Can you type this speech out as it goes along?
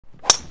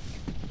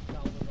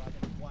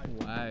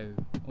Wow.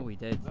 Oh, he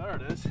did. There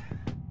it is.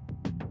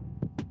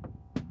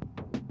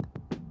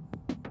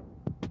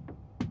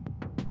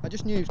 I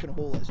just knew he was going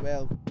to hold it as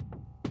well.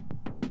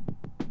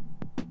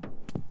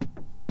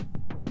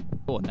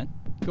 Go on then.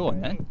 Go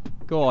on then.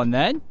 Go on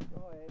then.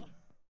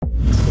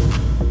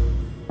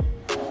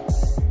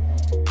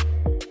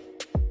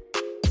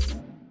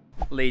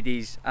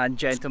 Ladies and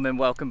gentlemen,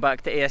 welcome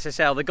back to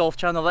ASSL, the golf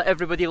channel that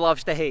everybody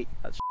loves to hate.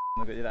 That's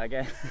I'm going to do that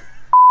again.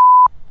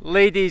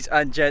 Ladies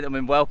and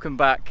gentlemen, welcome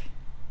back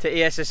to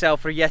ASSL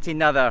for yet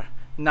another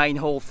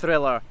 9-hole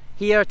thriller.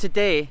 Here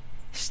today,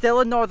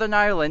 still in Northern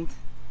Ireland,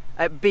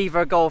 at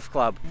Belvoir Golf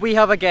Club. We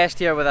have a guest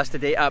here with us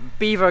today at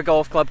Belvoir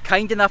Golf Club,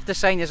 kind enough to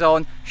sign us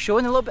on,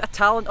 showing a little bit of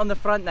talent on the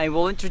front nine.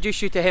 We'll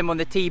introduce you to him on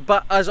the tee,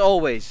 but as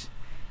always,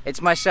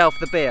 it's myself,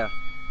 the Bear,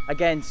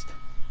 against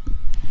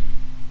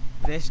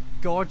this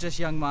gorgeous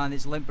young man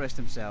that's limp wrist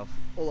himself.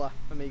 Hola,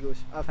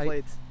 amigos. I've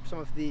played some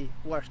of the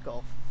worst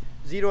golf.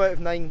 0 out of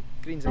 9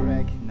 greens a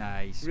reg.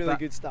 Nice. Really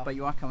good stuff. But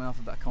you are coming off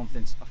a bit of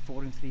confidence. A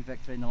 4-3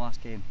 victory in the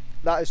last game.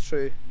 That is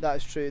true. That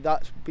is true.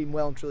 That's been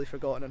well and truly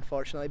forgotten,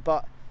 unfortunately.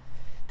 But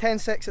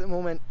 10-6 at the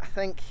moment. I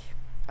think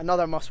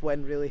another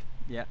must-win, really.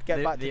 Yeah.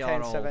 Get back to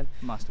 10-7.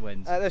 Must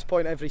wins. At this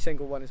point, every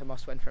single one is a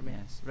must-win for me.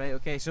 Yes. Right.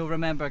 Okay. So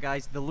remember,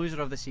 guys, the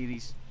loser of the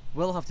series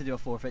will have to do a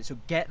forfeit. So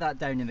get that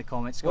down in the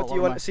comments. Scott What do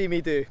you want to see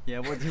me do? Yeah.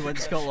 What do you want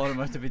Scott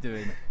Lorimer to be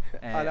doing?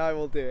 And I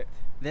will do it.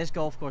 This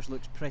golf course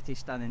looks pretty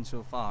stunning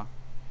so far.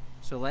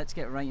 So let's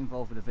get right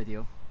involved with the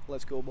video.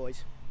 Let's go,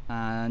 boys.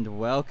 And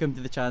welcome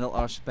to the channel,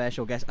 our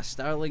special guest, a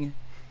Stirling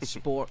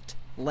sport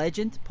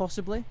legend,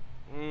 possibly.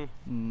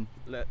 Legend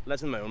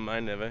in my own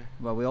mind, never.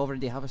 Well, we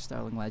already have a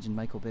Stirling legend,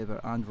 Michael Baber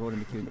and Rory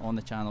McEwen on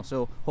the channel,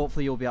 so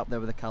hopefully you'll be up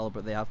there with the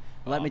calibre they have.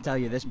 Let me tell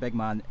you, this big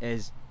man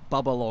is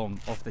Bubba Long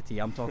off the tee.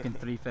 I'm talking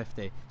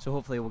 350, so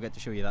hopefully we'll get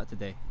to show you that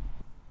today.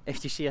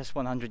 If you see us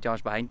 100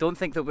 yards behind, don't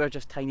think that we're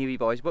just tiny wee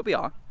boys, but we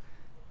are.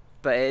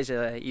 But it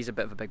is he's a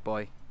bit of a big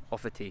boy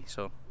off the tee,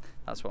 so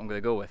that's what I'm going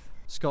to go with.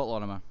 Scott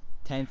Lorimer,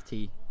 10th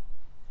tee.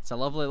 It's a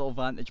lovely little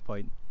vantage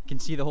point. You can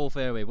see the whole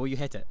fairway. Will you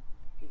hit it?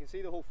 You can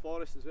see the whole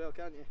forest as well,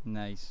 can't you?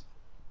 Nice.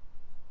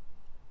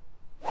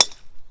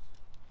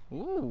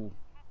 Ooh.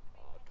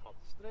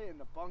 Straight in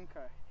the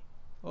bunker.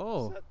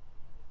 Oh. Sit.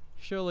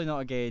 Surely not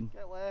again.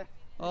 Get left.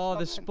 Oh,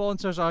 the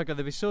sponsors are going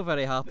to be so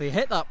very happy.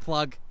 Hit that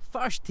plug.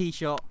 First tee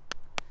shot.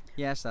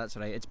 Yes, that's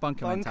right. It's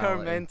bunker mentality.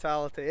 Bunker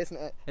mentality, isn't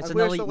it? It's and an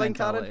where's elite the link,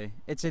 mentality. Aaron?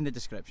 It's in the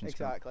description.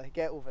 Exactly. Scott.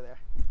 Get over there.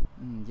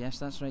 Yes,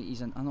 that's right.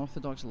 He's an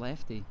unorthodox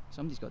lefty.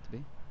 Somebody's got to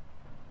be.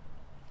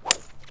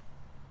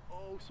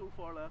 Oh, so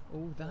far left.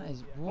 Oh, that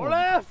is. Far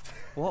left!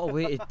 What a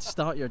way to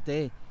start your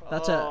day.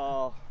 That's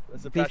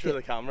That's the pressure of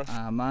the camera.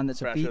 Ah, man,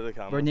 that's pressure of the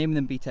camera. We're naming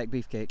them B-Tech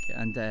Beefcake,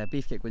 and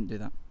Beefcake wouldn't do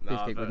that. No,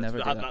 Beefcake would never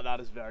do that. That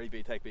is very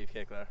B-Tech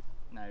Beefcake there.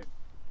 Now,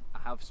 I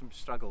have some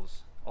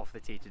struggles off the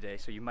tee today,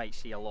 so you might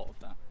see a lot of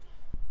that.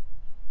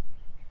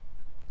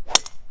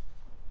 It's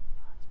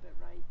a bit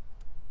right.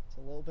 It's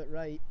a little bit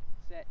right.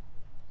 Set.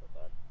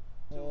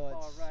 Oh,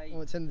 far right.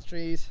 Oh, it's in the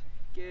trees.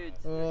 Good.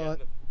 Oh,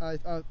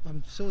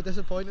 I'm so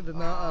disappointed in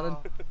that, Aaron.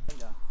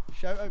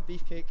 Shout out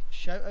Beefcake,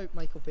 shout out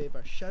Michael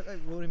Baber, shout out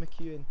Rory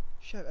McEwen,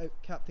 shout out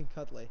Captain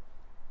Cuddly.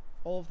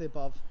 All of the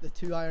above. The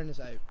 2-iron is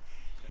out.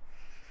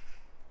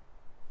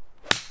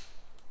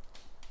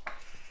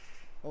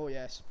 Oh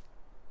yes.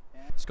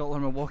 Scott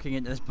Lorimer walking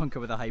into this bunker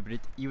with a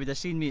hybrid. You would have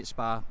seen me at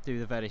Spa do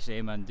the very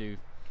same and do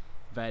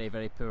very,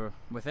 very poor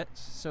with it.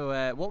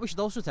 So what we should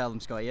also tell them,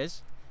 Scotty,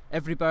 is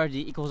every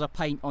birdie equals a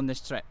pint on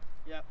this trip.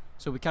 Yep.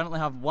 So we currently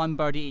have 1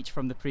 birdie each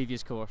from the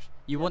previous course.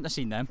 You wouldn't have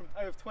seen them. From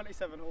out of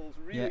 27 holes,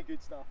 really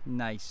good stuff.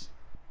 Nice.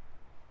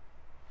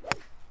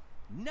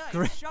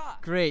 Nice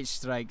shot. Great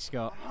strike,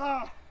 Scott.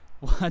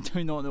 I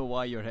do not know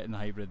why you're hitting the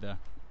hybrid there.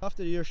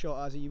 After your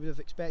shot, Azzie, you would have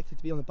expected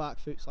to be on the back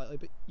foot slightly,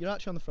 but you're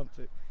actually on the front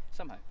foot.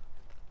 Somehow.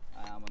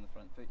 I am on the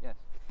front foot, yes.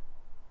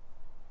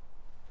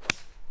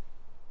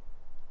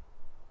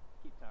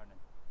 Keep turning.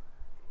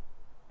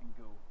 And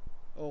go.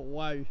 Oh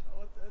wow.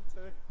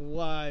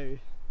 Wow.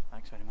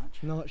 Thanks very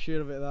much. Not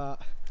sure about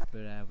that.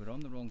 But we're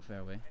on the wrong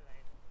fairway.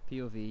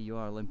 POV, you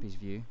are Olympy's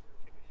view.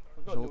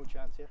 We've got no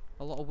chance here.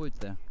 A lot of wood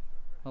there.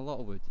 A lot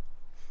of wood.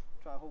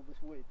 Try to hold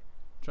this wood.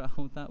 Try to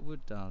hold that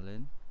wood,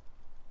 darling.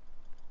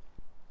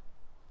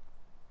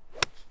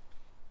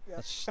 Yeah.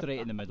 That's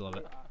straight in the middle of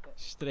it.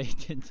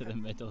 Straight into the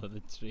middle of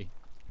the tree.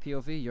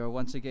 POV, you're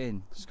once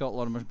again Scott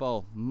Lorimer's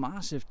ball.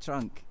 Massive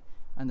trunk.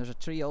 And there's a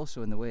tree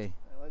also in the way.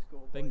 Right, let's go,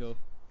 boys. Bingo.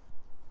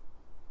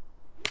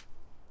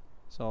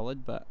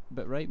 Solid, but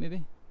right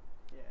maybe?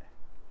 Yeah.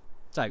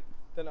 It's out.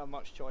 Didn't have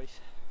much choice.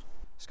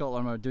 Scott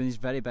Lorimer doing his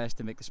very best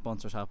to make the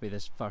sponsors happy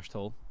this first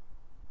hole.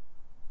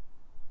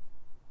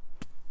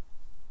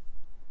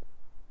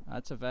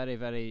 That's a very,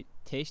 very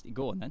tasty.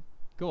 Go on then.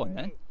 Go on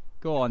then.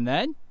 Go on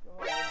then.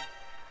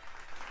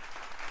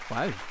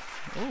 Wow.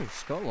 Oh,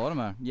 Scott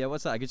Lorimer. Yeah,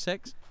 what's that? A good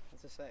 6?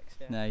 That's a 6,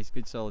 yeah. Nice,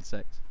 good solid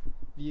 6.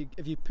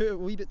 If you put a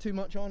wee bit too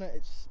much on it,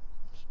 it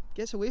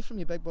gets away from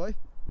you, big boy.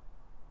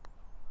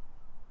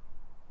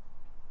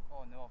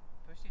 Oh no,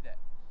 pussied it.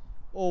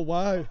 Oh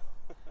wow.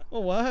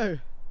 Oh wow.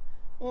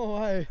 Oh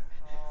wow.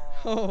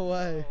 Oh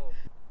wow.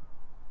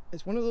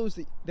 It's one of those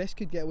that this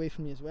could get away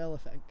from you as well, I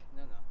think.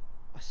 No.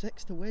 A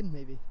 6 to win,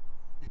 maybe.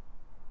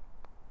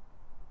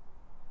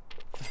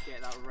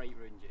 Get that right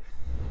round you.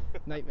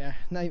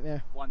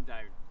 Nightmare.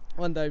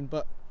 One down,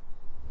 but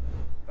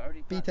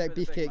Birdie. B-Tech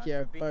Beefcake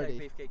here, birdie.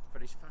 Beefcake for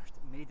his first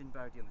maiden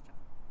birdie on the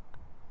channel.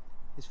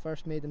 His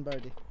first maiden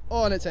birdie.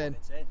 Oh, and it's in.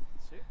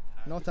 Super.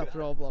 Not a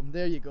problem.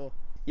 There you go.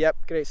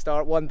 Yep, great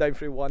start. 1 down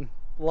through 1.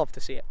 Love to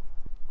see it.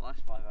 The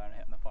last 5 iron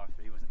hitting the par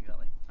 3 wasn't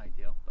exactly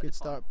ideal. But Good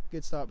start.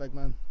 Good start, big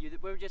man. We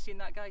were just seeing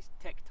that, guys.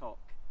 TikTok.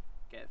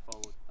 Get it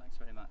followed. Thanks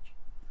very much.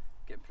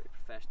 Getting pretty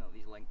professional at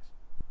these links.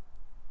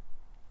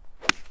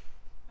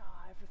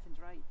 Everything's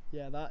right.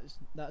 Yeah,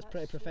 that's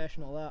pretty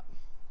professional. That.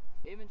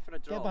 Aiming for a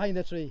draw. Get behind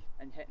the tree.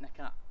 And hitting a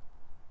cat.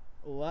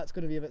 Oh, that's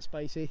going to be a bit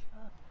spicy.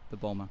 The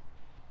bomber.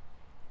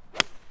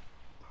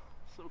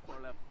 So far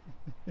left.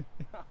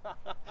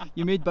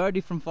 You made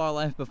birdie from far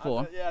left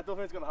before. Yeah, I don't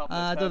think it's going to happen.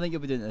 I don't think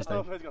you'll be doing it this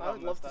time. I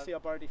would love to see a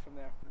birdie from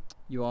there.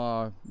 You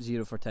are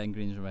 0 for 10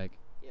 greens reg.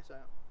 Yes, I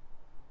am.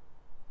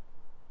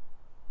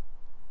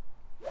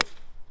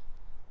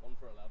 1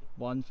 for 11.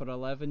 1 for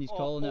 11. He's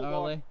calling it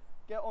early. On.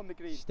 Get on the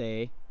green.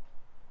 Stay.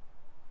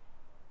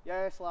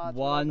 Yes, lads.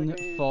 1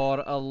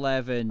 for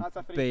 11, That's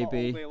a 3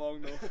 baby. all day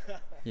long, though.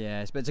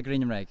 Yes, but it's a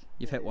green reg.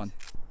 You've hit one.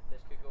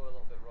 This could go a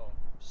little bit wrong.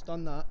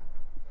 Stun that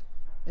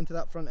into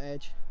that front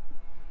edge.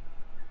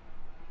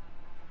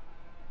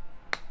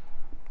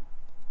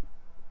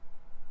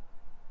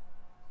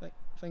 I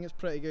think it's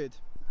pretty good.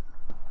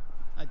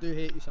 I do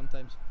hate you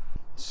sometimes.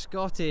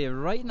 Scotty,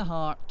 right in the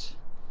heart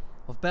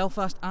of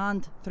Belfast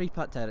and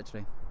 3-putt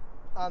territory.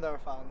 And our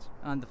fans.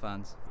 And the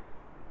fans.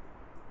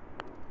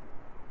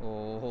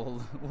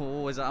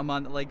 Oh, is that a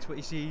man that likes what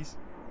he sees?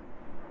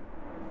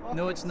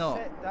 No, it's not.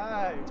 Sit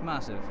down. It's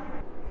massive.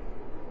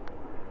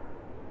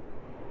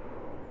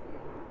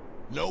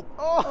 Nope.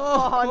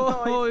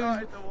 Oh, no, he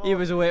started to walk. He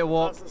was away to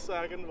walk. That's the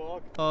second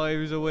walk. Oh, he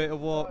was away to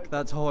walk.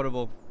 That's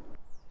horrible.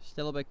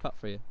 Still a big putt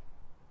for you.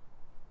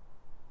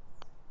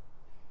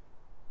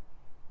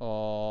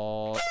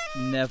 Oh,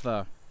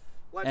 never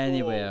Let's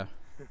anywhere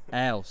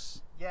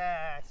else.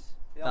 Yes.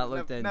 That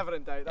looked in. Never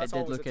in doubt. That's It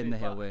did always look a in the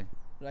 2-putt. hillway.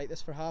 Right,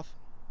 this for half.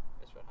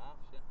 It's for half,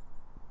 yeah.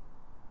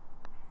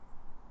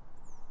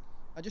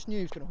 I just knew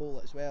he was going to hole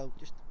it as well.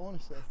 Just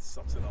honestly. It's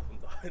such an up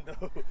and down,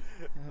 though.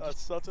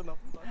 That's such an up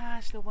and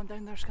down. Still one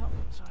down there, Scott.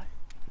 Sorry.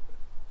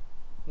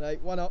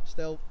 Right, 1 up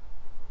still.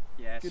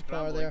 Yeah, Good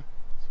power there.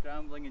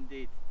 Scrambling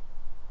indeed.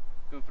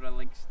 Going for a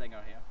link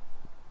stinger here.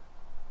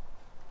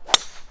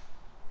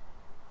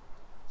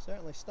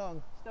 Certainly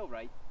stung. Still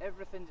right.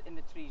 Everything's in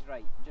the trees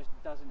right. Just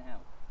doesn't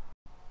help.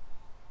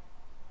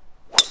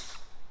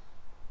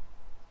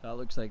 That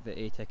looks like the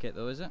A ticket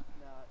though, is it?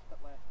 Nah, it's a bit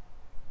left.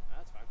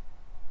 That's fine.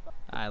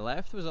 Aye,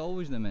 left was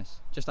always the miss.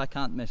 Just I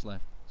can't miss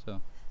left,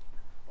 so.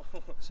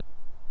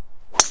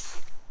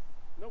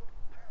 Nope.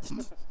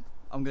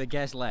 I'm gonna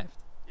guess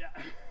left. Yeah.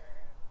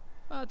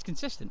 Well, it's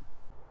consistent.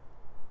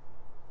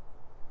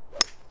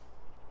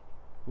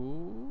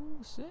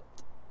 Ooh,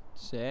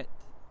 sit,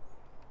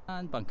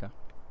 and bunker.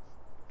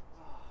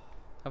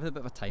 I've had a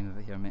bit of a time of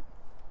it here, mate.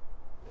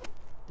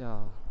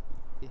 Oh.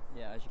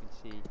 Yeah, as you can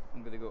see,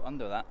 I'm gonna go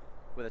under that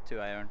with a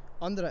 2-iron.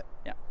 Under it.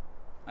 Yeah,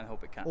 and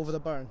hope it counts. Over the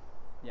burn.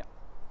 Yeah.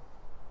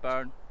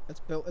 Burn. It's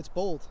built. It's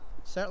bold.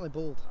 Certainly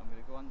bold. I'm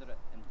gonna go under it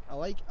and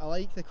count. I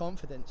like the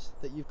confidence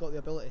that you've got the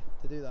ability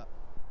to do that.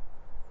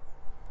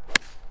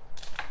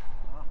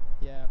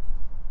 Yeah.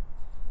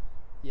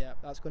 Yeah,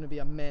 that's going to be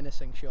a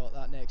menacing shot,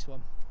 that next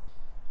one.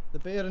 The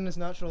bear in his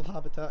natural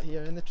habitat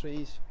here in the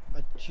trees.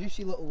 A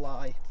juicy little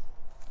lie.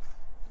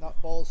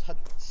 That ball's had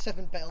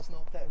 7 bells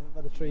knocked out of it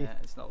by the tree. Yeah,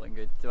 it's not looking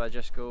good. Do I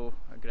just go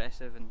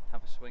aggressive and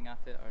have a swing at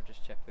it, or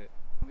just chip out?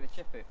 I'm going to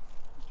chip out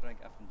and try and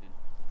get up and down.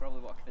 Probably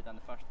what I could have done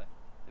the first time,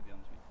 to be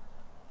honest with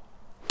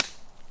you.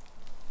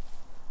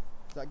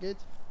 Is that good?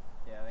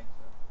 Yeah, I think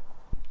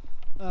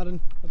so.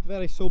 Aaron, a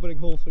very sobering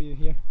hole for you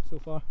here so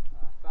far.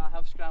 But I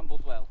have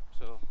scrambled well,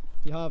 so.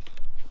 You have.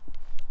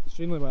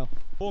 Extremely well.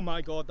 Oh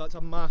my god, that's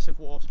a massive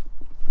wasp.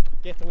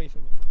 Get away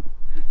from me.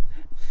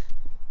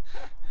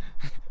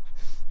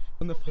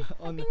 I've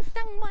been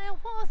stung by a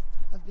wasp.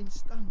 I've been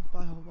stung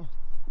by a wasp.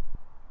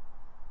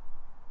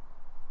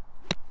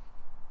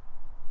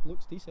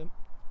 Looks decent.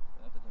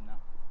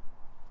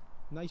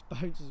 Nice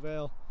bounce as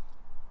well.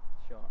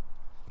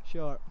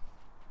 Short.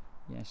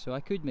 Yeah, so I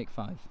could make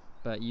 5,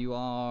 but you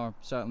are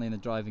certainly in the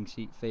driving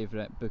seat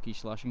favourite bookie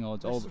slushing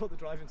odds. This is what the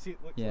driving seat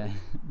looks yeah, like.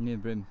 near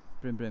brim.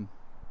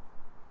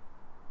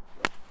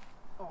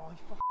 Oh, you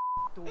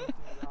don't do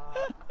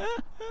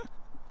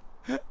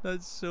that.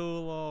 That's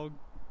so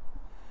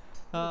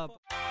long.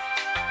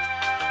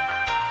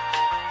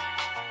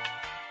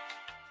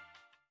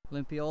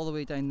 Limpy all the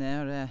way down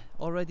there,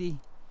 already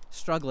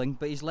struggling,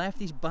 but he's left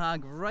his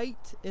bag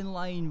right in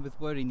line with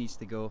where he needs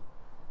to go,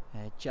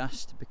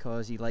 just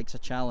because he likes a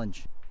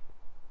challenge.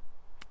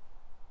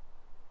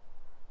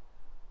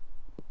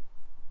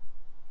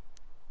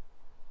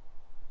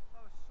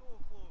 That was so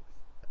close.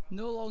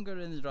 No longer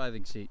in the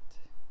driving seat.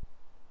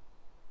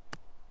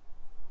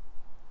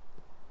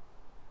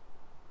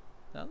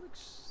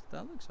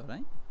 looks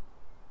alright.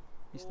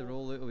 Needs to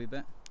roll out a wee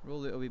bit.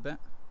 Roll out a wee bit.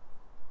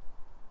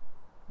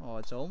 Oh,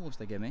 it's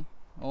almost a gimme.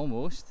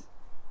 Almost.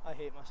 I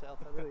hate myself,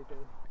 I really do.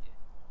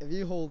 If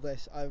you hold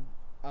this, I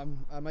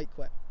might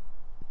quit.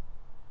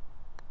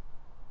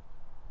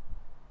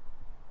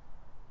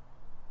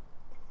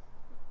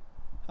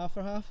 Half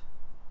for half?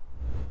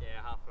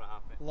 Yeah, half for a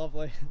half.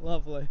 Lovely,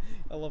 lovely.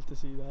 I love to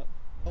see that.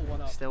 Oh,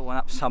 one up. Still one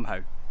up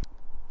somehow.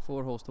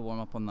 4 holes to warm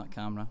up on that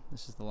camera.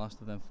 This is the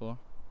last of them 4.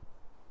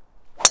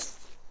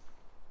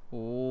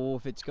 Oh,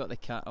 if it's got the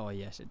cat. Oh,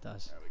 yes, it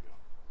does. There we go.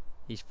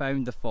 He's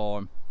found the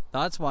form.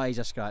 That's why he's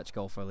a scratch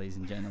golfer, ladies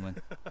and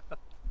gentlemen.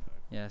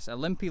 Yes, a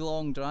limpy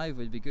long drive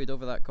would be good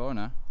over that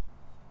corner.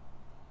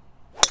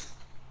 Yeah, that's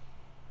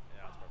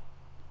perfect.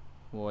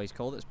 Whoa, he's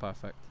called it's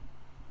perfect.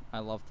 I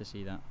love to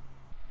see that.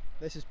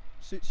 This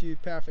suits you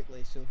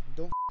perfectly, so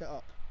don't f it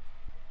up.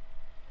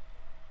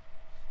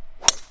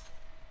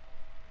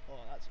 Oh,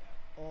 that's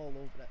all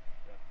over it.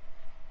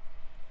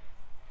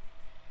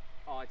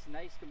 Oh, it's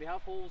nice. Can we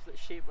have holes that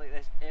shape like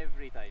this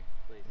every time,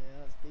 please?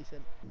 Yeah, that's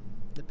decent.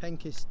 The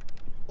pink is,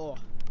 oh,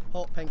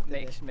 hot pink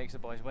today. Makes the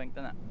boys wink,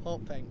 doesn't it?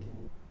 Hot pink.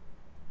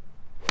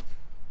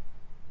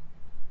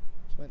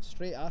 Just went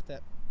straight at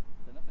it.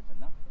 I don't know if it's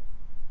enough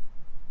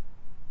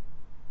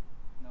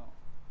though. No.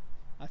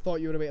 I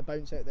thought you were about to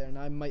bounce out there and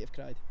I might have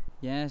cried.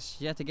 Yes,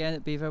 yet again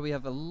at Belvoir we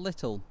have a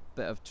little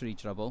bit of tree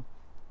trouble.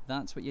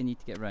 That's what you need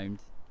to get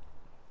round.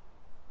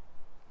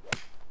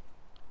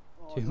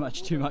 Oh, Too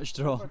much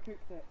draw.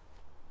 Overcooked it.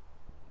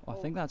 Oh, I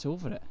think that's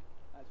over it.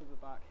 That's over the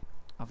back.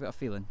 I've got a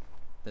feeling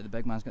that the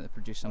big man's going to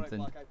produce something.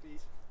 Alright, Black Eyed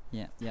Peas.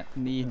 Yeah,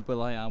 me and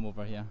Will I Am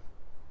over here.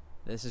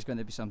 This is going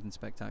to be something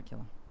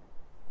spectacular.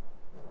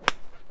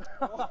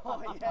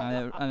 Oh,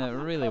 yeah. And it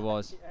really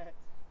was. Yeah.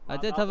 I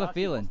did have a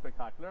feeling.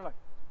 Spectacular, like.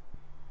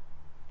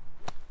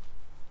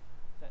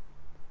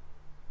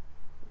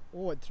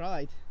 Oh, it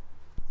tried.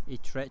 A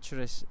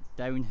treacherous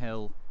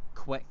downhill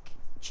quick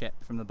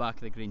chip from the back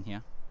of the green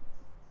here.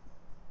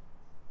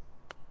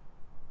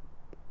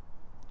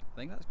 I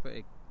think that's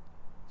quite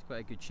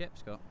a good chip,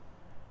 Scott.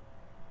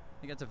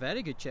 I think it's a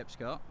very good chip,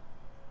 Scott.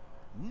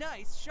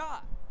 Nice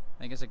shot.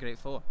 I think it's a great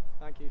 4.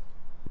 Thank you.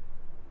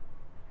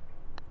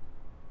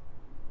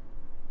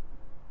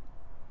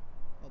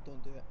 Oh,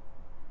 don't do it.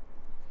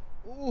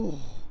 Ooh.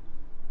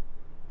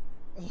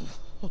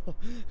 Oh.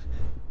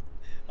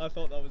 I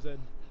thought that was in. It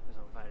was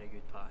a very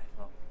good putt, I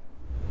thought.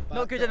 Back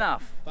Not good to-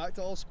 enough. Back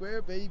to all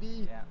square,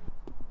 baby. Yeah.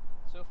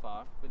 So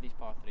far, with these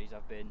par 3s,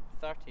 I've been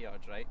 30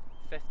 yards right,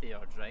 50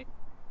 yards right.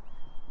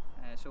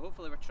 So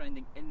hopefully we're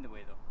trending in the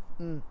way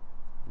though. Hmm.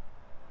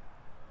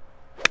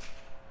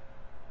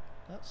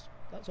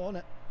 That's on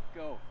it.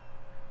 Go.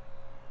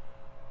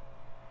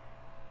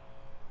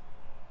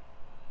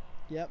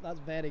 Yep, that's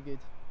very good.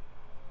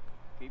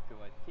 Keep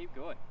going. Keep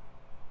going.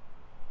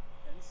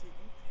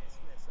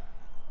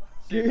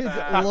 Good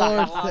Super.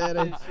 Lord, Love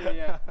Terry. to see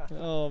ya.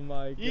 Oh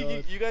my god.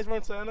 You guys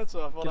weren't saying it,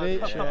 so I thought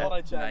Great I shot. thought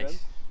I'd chime in.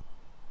 Nice.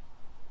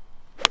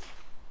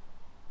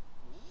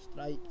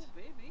 Striped. Ooh,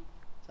 baby.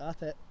 It's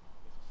at it.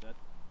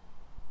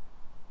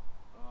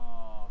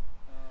 Oh,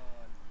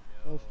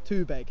 no. Oh,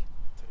 too big.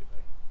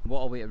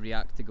 What a way to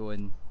react to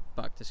going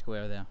back to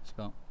square there,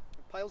 Scott.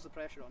 It piles the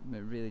pressure on.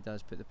 It really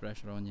does put the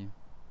pressure on you.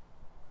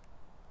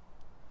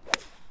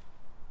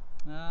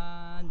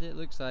 And it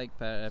looks like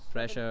pressure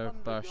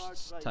 700 bursts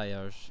yards right.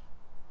 tyres.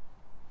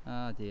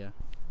 Ah dear.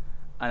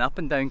 An up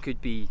and down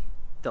could be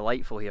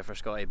delightful here for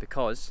Scotty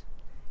because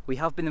we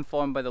have been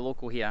informed by the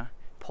local here,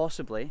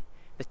 possibly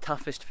the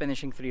toughest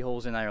finishing 3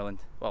 holes in Ireland.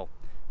 Well,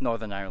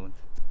 Northern Ireland.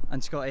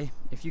 And Scotty,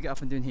 if you get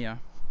up and down here,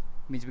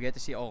 it means we get to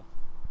see it all.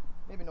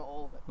 Maybe not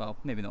all of it. Well,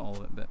 maybe not all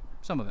of it, but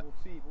some of it. We'll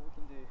see what we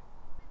can do.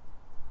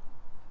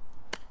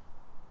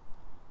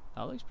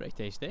 That looks pretty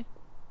tasty.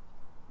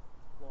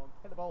 Long.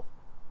 Hit the ball.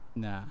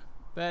 Nah,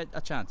 but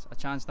a chance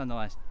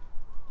nonetheless.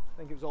 I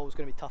think it was always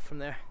going to be tough from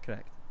there.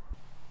 Correct.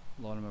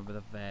 Lorimer with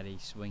a very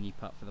swingy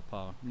putt for the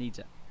par. Needs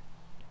it.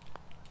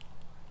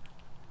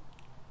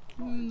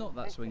 Not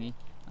that swingy.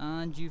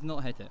 And you've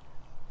not hit it.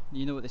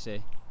 You know what they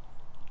say.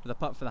 With a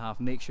putt for the half,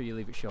 make sure you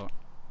leave it short.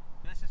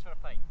 This is for a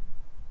pint.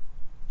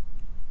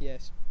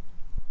 Yes.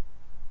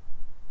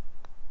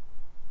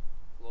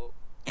 Float.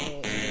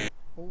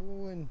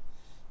 Oh, and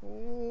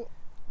oh,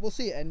 we'll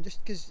see it in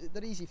just because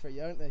they're easy for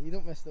you, aren't they? You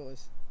don't miss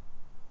those.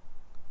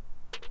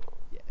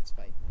 Yeah, it's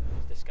fine.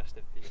 It's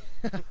disgusting for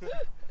you.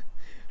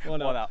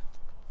 One up. up.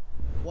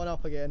 One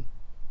up again.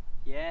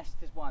 Yes,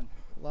 it is one.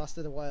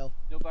 Lasted a while.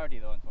 No birdie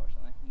though,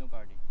 unfortunately. No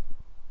birdie.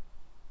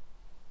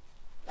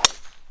 That's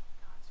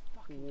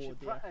fucking Oh,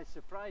 dear.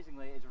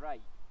 surprisingly, it's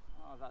right.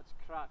 Oh, that's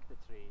cracked the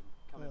tree.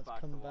 Coming It's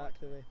back coming towards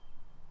back the me. way.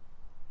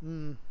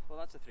 Hmm. Well,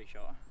 that's a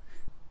 3-shotter.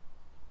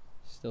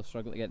 Still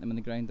struggle to get them in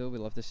the ground though. We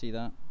love to see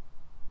that.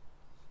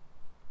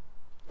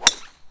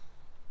 Is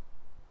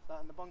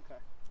that in the bunker?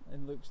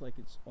 It looks like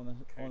it's on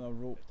a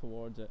rope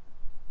towards it.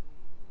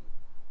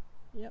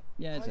 Yep.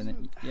 Yeah, it's in it.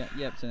 Yeah,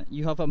 it's in it.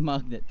 You have a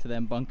magnet to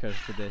them bunkers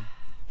today.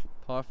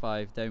 Par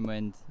 5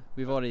 downwind.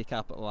 We've already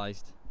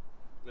capitalised.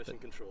 Mission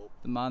control.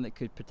 The man that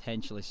could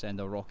potentially send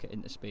a rocket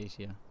into space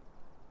here.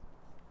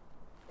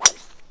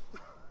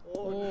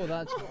 Oh,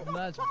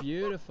 that's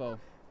beautiful.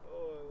 Oh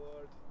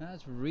Lord.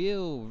 That's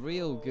real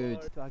good.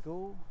 Lord. Do I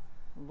go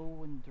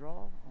low and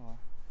draw or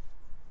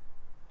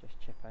just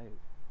chip out? You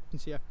can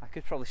see I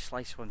could probably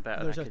slice one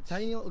better. there's a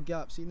tiny little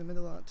gap, see in the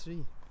middle of that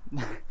tree.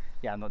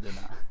 Yeah, I'm not doing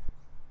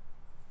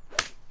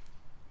that.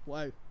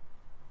 Wow.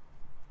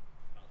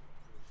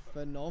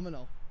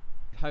 Phenomenal.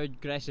 How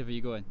aggressive are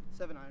you going?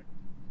 7 iron.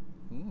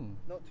 Ooh.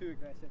 Not too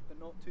aggressive, but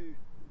not too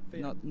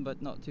fair.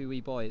 Not too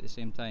wee boy at the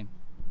same time.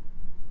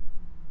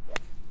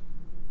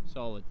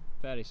 Solid,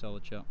 very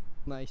solid shot.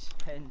 Nice.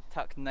 Pin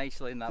tucked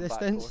nicely in that back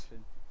Distance?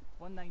 portion.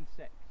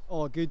 196.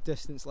 Oh, good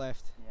distance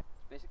left. Yeah,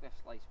 it's basically a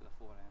slice with a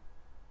forehand.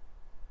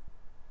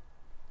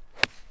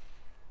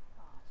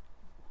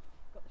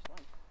 Got the slice.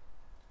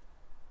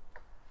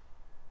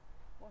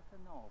 What a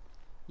knob.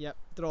 Yep,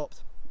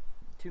 dropped.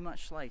 Too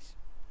much slice.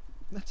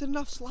 That's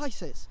enough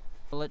slices.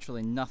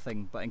 Literally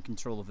nothing but in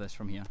control of this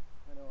from here.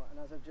 I know, and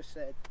as I've just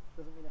said,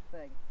 doesn't mean a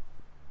thing.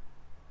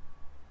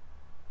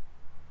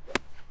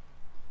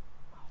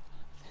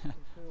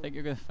 I think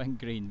you're going to find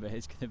green, but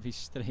it's going to be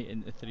straight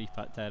into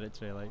 3-putt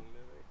territory. Like.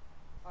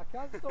 I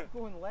can't stop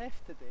going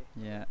left today.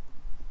 Yeah.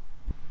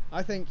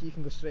 I think you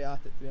can go straight at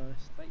it, to be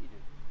honest. I bet you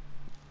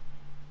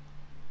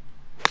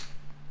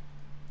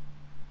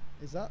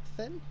do. Is that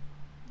thin?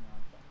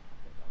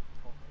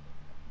 No,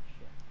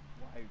 shit.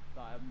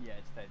 Wow, yeah,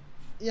 it's thin.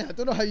 Yeah, I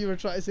don't know how you were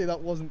trying to say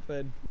that wasn't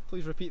thin.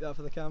 Please repeat that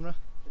for the camera.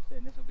 Just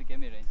saying, this will be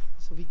gimme range.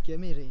 This will be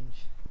gimme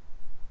range.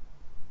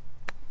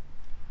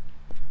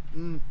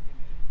 Gimme range.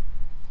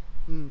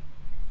 Mm.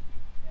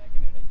 Yeah,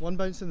 gimme range. One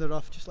bounce in the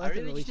rough, just I let it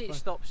really release. just need to back.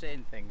 stop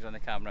saying things on the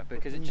camera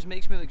because it just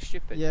makes me look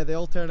stupid. Yeah, the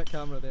alternate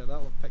camera there,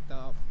 that'll have picked that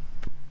up.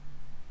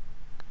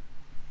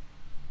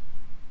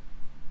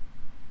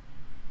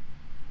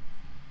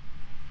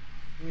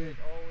 We'd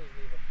always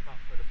leave a putt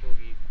for the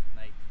bogey,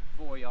 like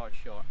 4 yards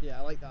short. Yeah,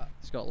 I like that.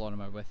 Scott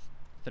Lorimer with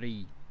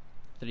three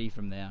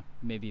from there,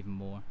 maybe even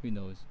more, who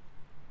knows.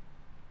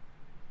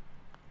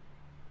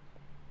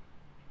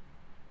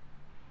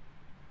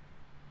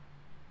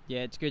 Yeah,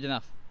 it's good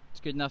enough. It's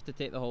good enough to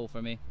take the hole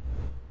for me.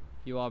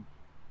 You are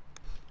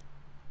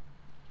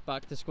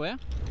back to square.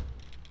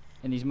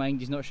 In his mind,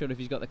 he's not sure if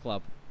he's got the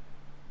club.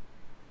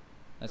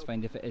 Let's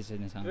find if it is in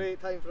his hand. Great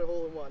time for a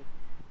hole in one.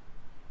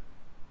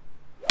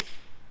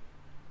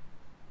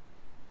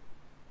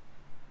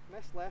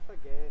 Missed left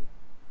again.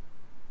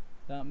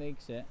 That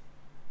makes it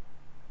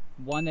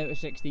 1 out of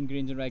 16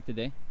 greens and reg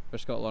today for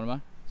Scott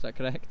Lorimer. Is that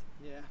correct?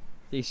 Yeah.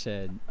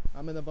 Decent.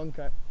 I'm in the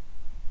bunker.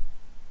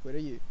 Where are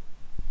you?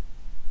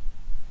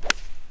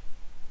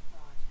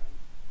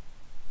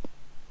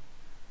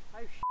 How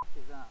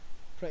shit is that?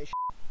 Pretty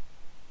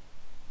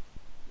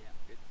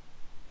Yeah,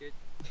 good.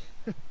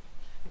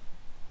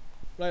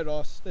 Right,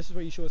 Ross, this is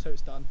where you show us how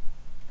it's done.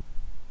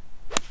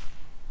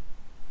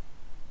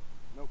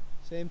 Nope.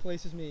 Same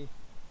place as me.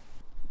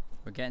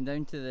 We're getting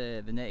down to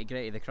the nitty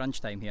gritty, the crunch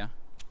time here.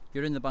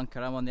 You're in the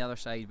bunker, I'm on the other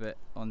side, but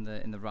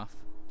in the rough.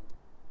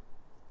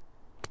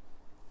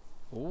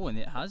 Oh, and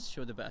it has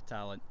showed a bit of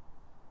talent.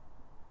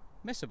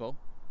 Missable,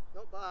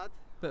 Not bad.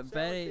 but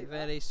Certainly take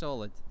very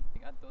solid.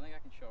 I don't think I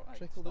can short.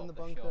 Trickled in the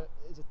bunker.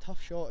 It's a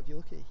tough shot if you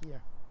look at it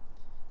here.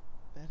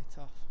 Very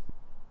tough.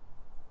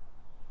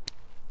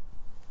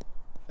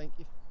 Thank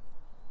you.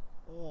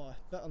 Oh,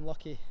 bit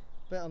unlucky.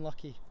 Bit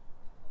unlucky.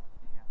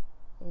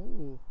 Yeah.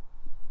 Oh.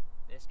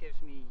 This gives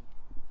me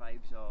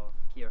vibes of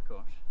Kier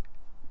course.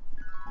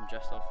 From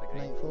just off the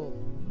green. Ninth hole.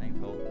 9th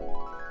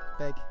hole.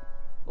 Big.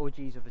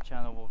 OGs of the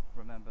channel will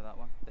remember that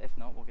one, but if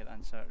not, we'll get that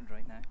inserted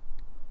right now.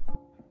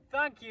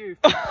 Thank you,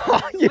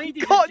 You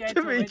ladies got and to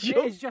gentlemen. be It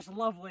joking. is just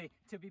lovely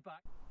to be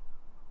back.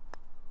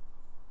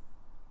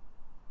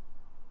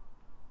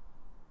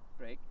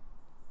 Break.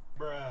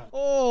 Bruh.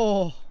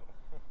 Oh.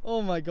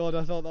 Oh my god,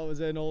 I thought that was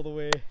in all the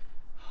way.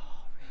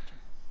 Oh,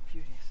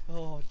 raging, furious.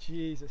 Oh,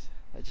 Jesus.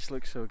 It just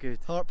looks so good.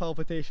 Heart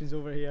palpitations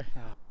over here.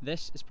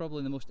 This is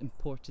probably the most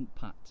important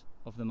putt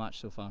of the match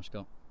so far,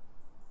 Scott.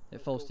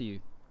 It falls to you.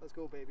 Let's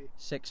go, baby.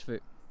 6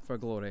 foot for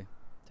glory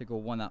to go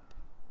 1 up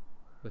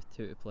with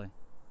 2 to play.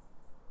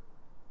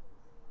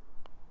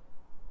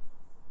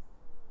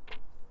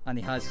 And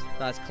he has.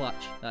 That's clutch.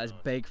 That is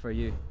big for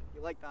you.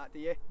 You like that, do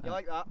you? You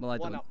like that? well, I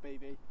One don't. up,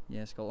 baby.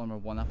 Yeah, Scott Lorimer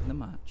 1 up in the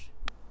match.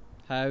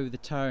 How the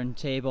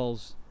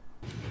turntables.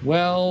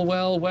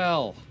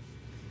 Well.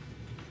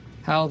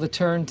 How the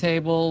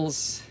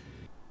turntables.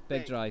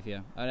 Big drive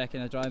here. I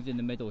reckon a drive in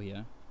the middle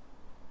here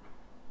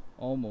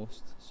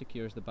almost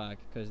secures the bag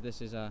because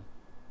this is a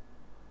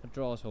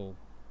draws hole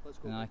Let's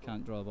go. and I baby.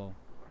 can't draw a ball.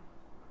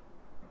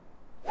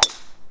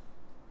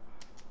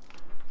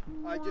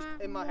 I just,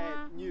 in my head,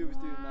 knew he was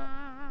doing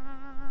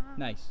that.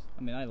 Nice.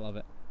 I mean, I love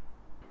it.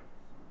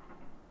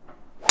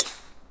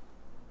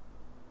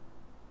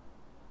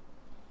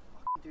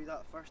 Do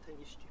that first time,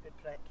 you stupid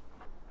prick.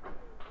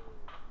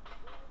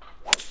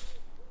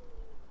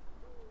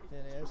 There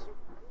it is.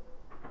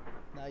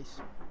 Nice.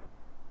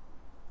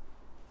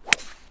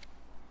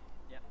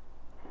 Yep.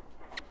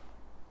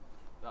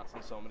 That's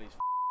in somebody's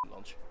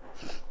lunch.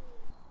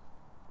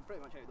 I'm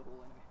pretty much out of the hole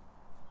anyway.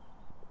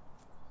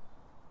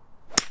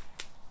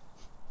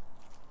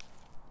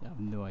 I have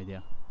no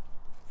idea.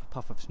 A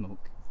puff of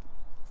smoke.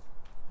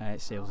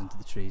 It sails into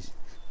the trees.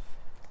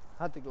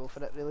 Had to go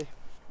for it really.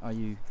 Are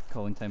you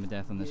calling time of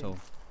death on this Yeah. hole?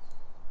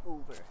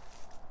 Over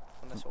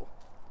on this hole.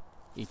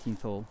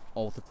 18th hole,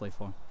 all to play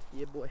for.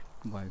 Yeah boy.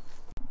 Wow.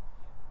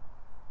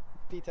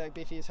 B-Tech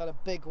Beefy has had a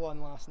big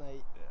one last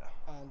night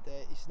Yeah. and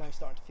he's now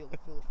starting to feel the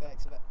full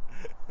effects of it.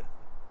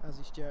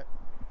 Azzie Stewart.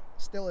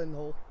 Still in the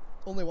hole.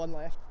 Only one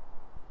left.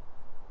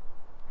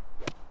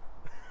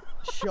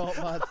 Shot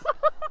bad.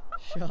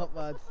 Shot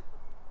bad.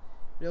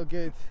 Real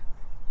good.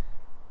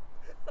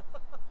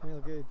 Real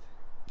good.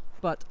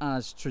 But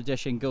as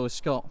tradition goes,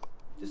 Scott,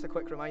 Just a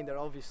quick reminder,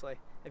 obviously,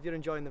 if you're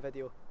enjoying the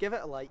video, give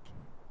it a like,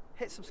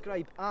 hit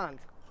subscribe and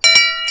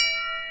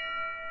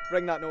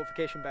ring that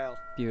notification bell.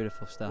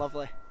 beautiful stuff.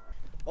 Lovely.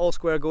 All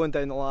square going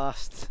down the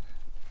last.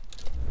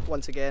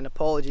 Once again,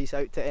 apologies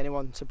out to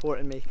anyone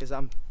supporting me because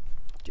I'm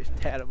just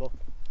terrible.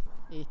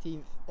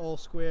 18th, all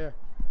square.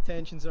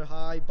 Tensions are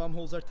high,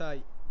 bumholes are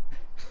tight.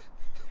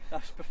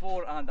 That's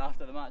before and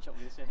after the match, it'll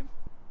be the same.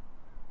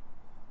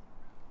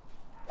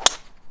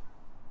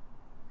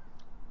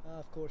 Ah,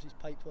 of course, he's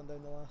piped one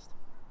down the last.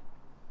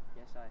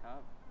 Yes, I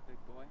have, big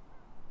boy.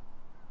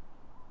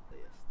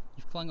 Latest.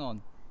 You've clung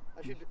on.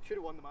 I should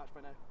have won the match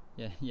by now.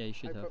 Yeah, you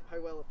should have.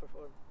 How well I've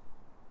performed.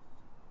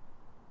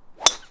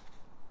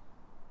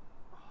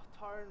 Oh,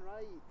 turn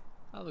right.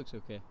 That looks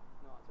okay.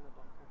 No, it's in a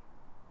bunker.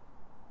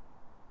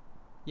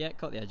 Yeah,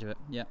 caught the edge of it.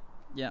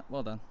 Yeah,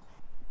 well done.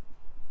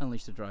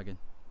 Unleash the dragon.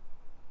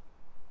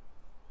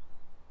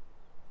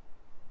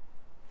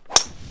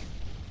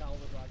 Cal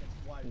the dragon.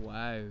 Wow.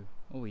 Wow.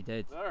 Oh, he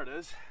did. There it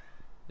is.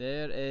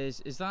 There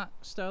is that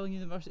Stirling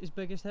University's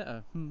biggest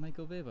hitter?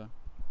 Michael Belvoir.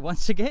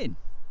 Once again,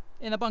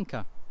 in a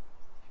bunker.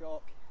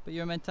 Shock. But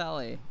your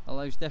mentality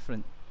allows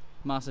different.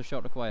 Massive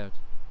shot required.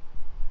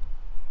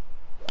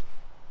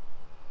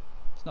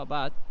 It's not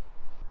bad.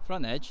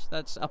 Front edge,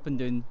 that's up and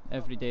down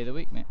every day of the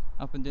week, mate.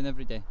 Up and down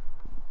every day.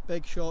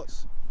 Big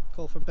shots,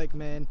 call for big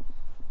men.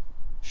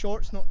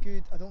 Short's not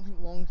good, I don't think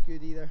long's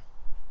good either.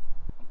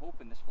 I'm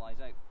hoping this flies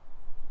out.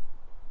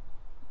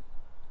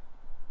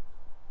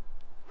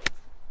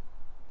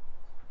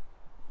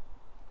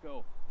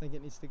 Go. I think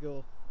it needs to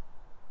go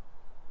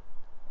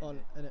on,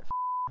 and it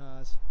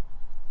has.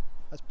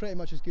 That's pretty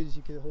much as good as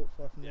you could hope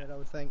for from there, I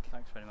would think.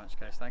 Thanks very much,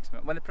 guys. Thanks.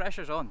 When the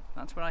pressure's on,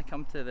 that's when I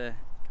come to the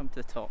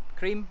top.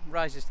 Cream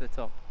rises to the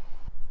top.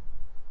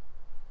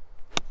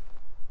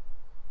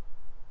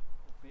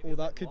 Oh,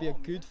 that could be a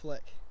good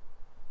flick.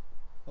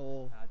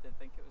 Oh, I didn't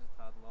think it was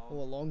a tad long.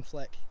 oh, a long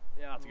flick.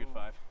 Yeah, that's a good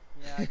 5.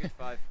 Yeah, a good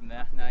 5 from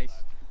there. Nice.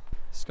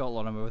 Scott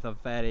Lorimer with a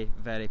very,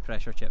 very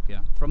pressure chip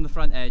here. From the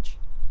front edge,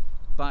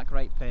 back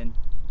right pin.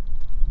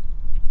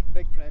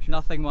 Big pressure.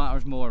 Nothing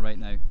matters more right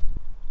now.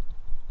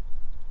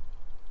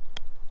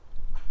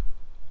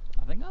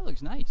 I think that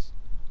looks nice.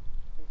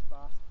 It's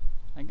fast.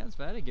 I think that's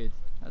very good.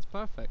 That's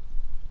perfect.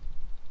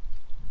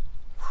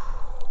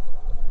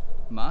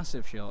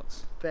 Massive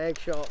shots. Big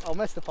shot. I'll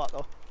miss the putt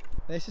though.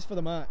 This is for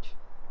the match.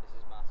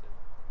 This is massive.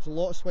 There's a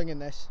lot of swing in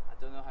this. I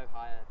don't know how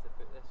high I have to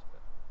put this,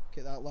 but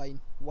Look at that line.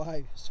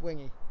 Wow,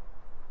 swingy.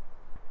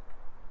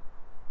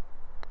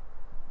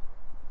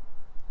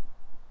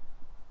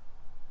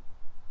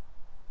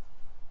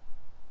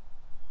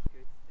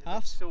 good. It Halves?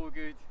 looks so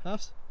good.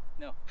 Halves?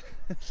 No.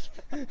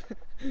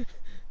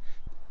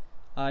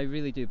 I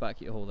really do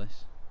back you to hold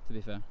this, to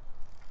be fair.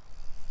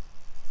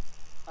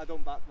 I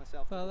don't back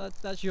myself. Well,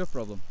 that's your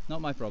problem,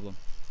 not my problem.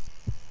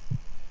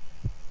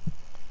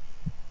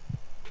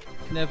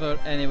 Never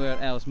anywhere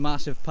else.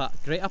 Massive putt.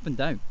 Great up and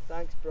down.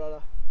 Thanks,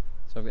 brother.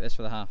 So I've got this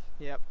for the half.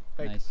 Yep.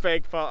 Nice.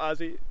 Big putt,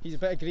 Azzie. He's a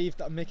bit aggrieved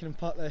that I'm making him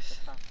putt this.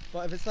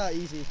 But if it's that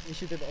easy, he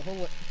should be able to hold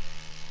it.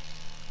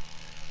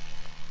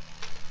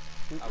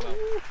 I will.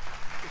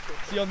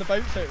 See on the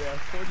bounce out there?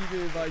 What do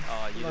you do if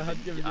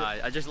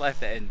I just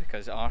left it in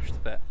because it arsed,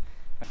 but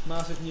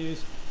Massive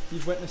news.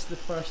 You've witnessed the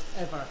first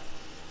ever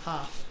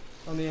half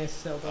on the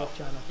ASSL Golf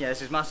channel. yeah,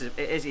 this is massive.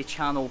 It is a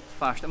channel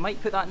first. I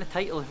might put that in the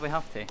title if we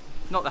have to.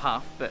 Not the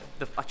half, but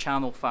a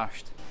channel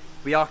first.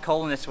 We are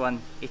calling this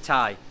one a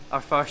tie,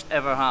 our first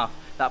ever half.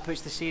 That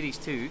puts the series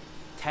to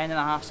 10.5,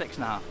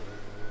 6.5.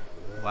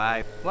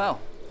 Wow. Well,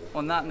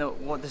 on that note,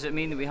 what does it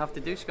mean that we have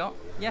to do, Scott?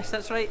 Yes,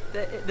 that's right.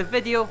 The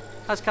video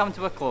has come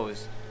to a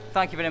close.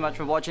 Thank you very much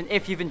for watching.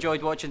 If you've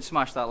enjoyed watching,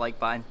 smash that like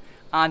button.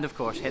 And of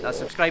course, hit that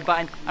subscribe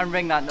button and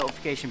ring that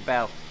notification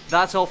bell.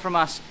 That's all from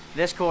us.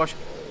 This course,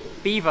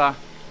 Belvoir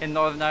in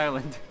Northern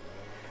Ireland.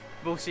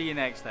 We'll see you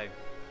next time.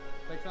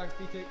 Big thanks,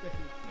 BT. No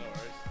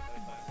worries.